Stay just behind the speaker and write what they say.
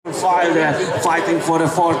fight, fighting for the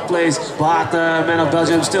 4th place, but men of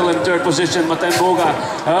Belgium still in 3rd position, Martin Boga.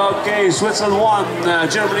 Okay, Switzerland 1,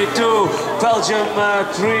 Germany 2, Belgium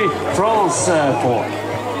 3, France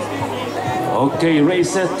 4. Okay,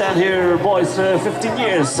 race 10 here, boys, 15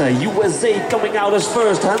 years. USA coming out as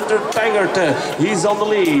first, Hunter Taggart, he's on the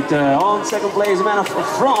lead. On 2nd place, the man of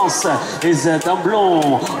France is Damblon.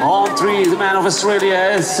 On 3, the man of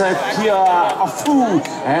Australia is Kia Afu.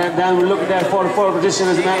 And then we're looking there for the 4th position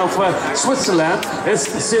is the man of Switzerland, it's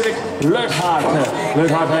Cedric Leuthardt.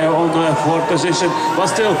 Leuthardt on the 4th position, but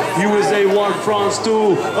still USA 1, France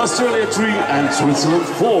 2, Australia 3, and Switzerland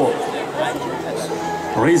 4.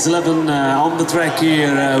 Race 11 on the track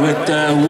here with